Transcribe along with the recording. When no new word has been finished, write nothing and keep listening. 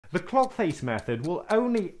The clock face method will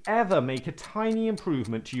only ever make a tiny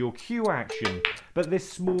improvement to your cue action, but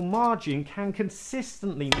this small margin can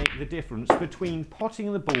consistently make the difference between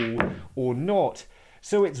potting the ball or not,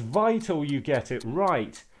 so it's vital you get it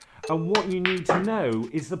right. And what you need to know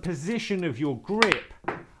is the position of your grip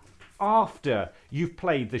after you've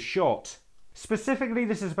played the shot. Specifically,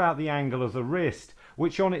 this is about the angle of the wrist,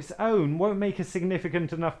 which on its own won't make a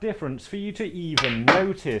significant enough difference for you to even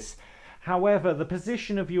notice. However, the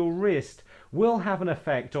position of your wrist will have an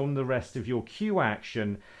effect on the rest of your cue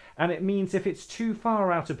action, and it means if it's too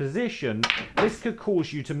far out of position, this could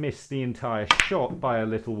cause you to miss the entire shot by a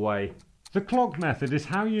little way. The clock method is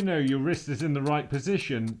how you know your wrist is in the right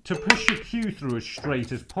position to push your cue through as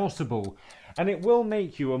straight as possible, and it will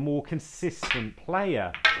make you a more consistent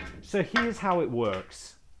player. So here's how it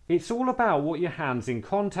works. It's all about what your hand's in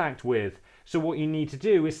contact with. So what you need to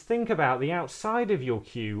do is think about the outside of your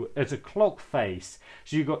cue as a clock face.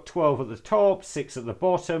 So you've got 12 at the top, 6 at the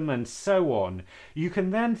bottom, and so on. You can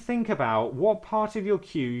then think about what part of your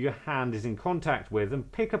cue your hand is in contact with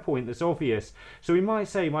and pick a point that's obvious. So we might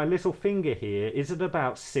say my little finger here is at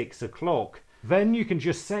about 6 o'clock. Then you can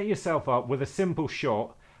just set yourself up with a simple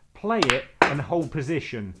shot, play it, and hold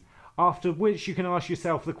position. After which you can ask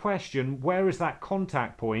yourself the question, where is that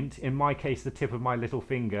contact point, in my case the tip of my little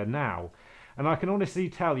finger, now? And I can honestly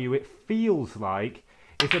tell you it feels like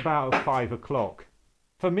it's about 5 o'clock.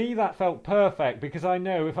 For me that felt perfect because I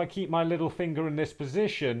know if I keep my little finger in this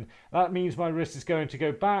position, that means my wrist is going to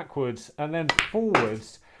go backwards and then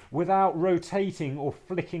forwards without rotating or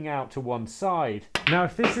flicking out to one side. Now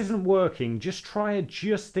if this isn't working, just try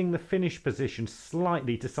adjusting the finish position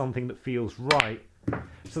slightly to something that feels right.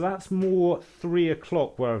 So that's more 3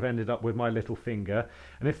 o'clock where I've ended up with my little finger,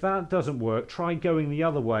 and if that doesn't work, try going the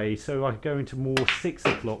other way, so I go into more 6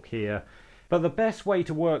 o'clock here. But the best way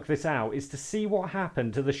to work this out is to see what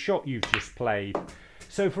happened to the shot you've just played.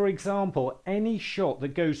 So for example, any shot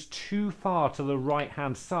that goes too far to the right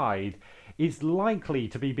hand side is likely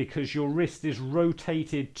to be because your wrist is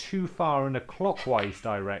rotated too far in a clockwise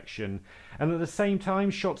direction, and at the same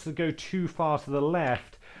time shots that go too far to the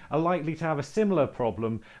left are likely to have a similar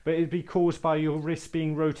problem, but it'd be caused by your wrist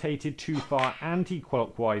being rotated too far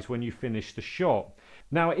anti-clockwise when you finish the shot.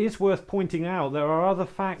 Now it is worth pointing out there are other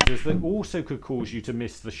factors that also could cause you to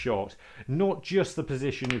miss the shot, not just the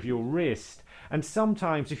position of your wrist. And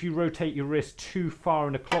sometimes if you rotate your wrist too far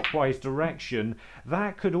in a clockwise direction,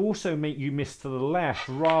 that could also make you miss to the left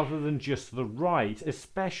rather than just the right,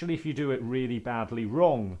 especially if you do it really badly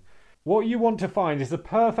wrong. What you want to find is the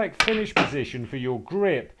perfect finish position for your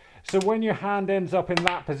grip. So when your hand ends up in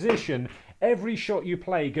that position, every shot you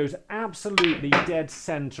play goes absolutely dead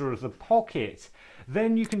center of the pocket.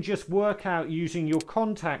 Then you can just work out using your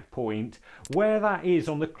contact point where that is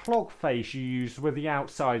on the clock face you used with the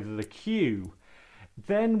outside of the cue.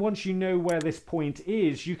 Then once you know where this point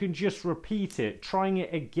is, you can just repeat it, trying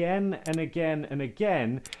it again and again and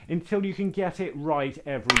again until you can get it right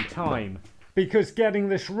every time. Because getting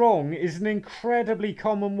this wrong is an incredibly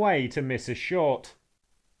common way to miss a shot.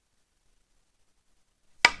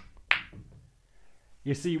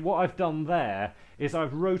 You see, what I've done there is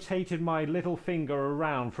I've rotated my little finger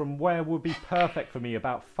around from where would be perfect for me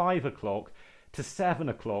about 5 o'clock to 7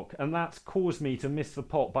 o'clock, and that's caused me to miss the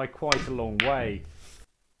pot by quite a long way.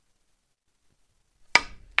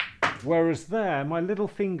 Whereas there, my little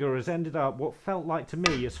finger has ended up what felt like to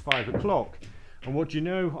me as 5 o'clock. And what do you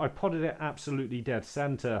know? I potted it absolutely dead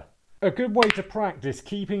center. A good way to practice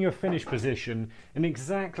keeping your finish position in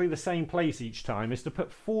exactly the same place each time is to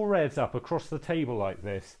put 4 reds up across the table like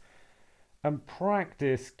this and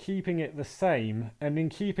practice keeping it the same, and in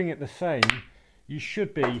keeping it the same you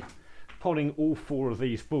should be potting all 4 of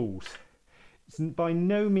these balls. It's by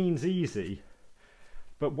no means easy,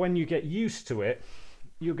 but when you get used to it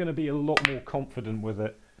you're going to be a lot more confident with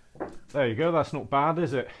it. There you go, that's not bad,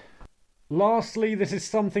 is it? Lastly, this is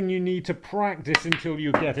something you need to practice until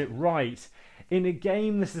you get it right. In a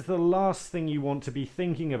game, this is the last thing you want to be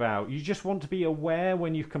thinking about. You just want to be aware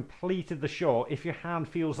when you've completed the shot if your hand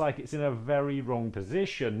feels like it's in a very wrong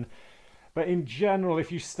position. But in general,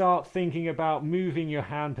 if you start thinking about moving your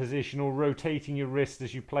hand position or rotating your wrist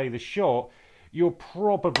as you play the shot, you're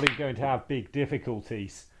probably going to have big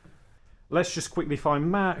difficulties. Let's just quickly find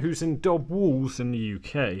Matt, who's in Dob Walls in the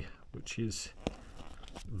UK, which is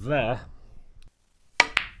there.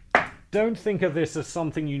 Don't think of this as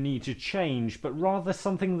something you need to change, but rather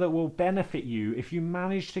something that will benefit you if you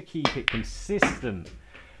manage to keep it consistent.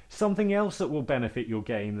 Something else that will benefit your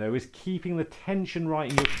game, though, is keeping the tension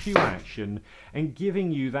right in your cue action and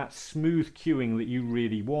giving you that smooth cueing that you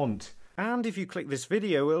really want. And if you click this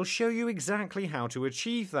video, it'll show you exactly how to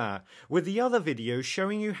achieve that, with the other videos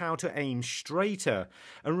showing you how to aim straighter.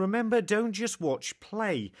 And remember, don't just watch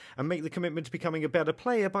play, and make the commitment to becoming a better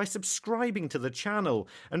player by subscribing to the channel,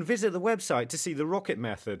 and visit the website to see the rocket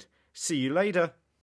method. See you later.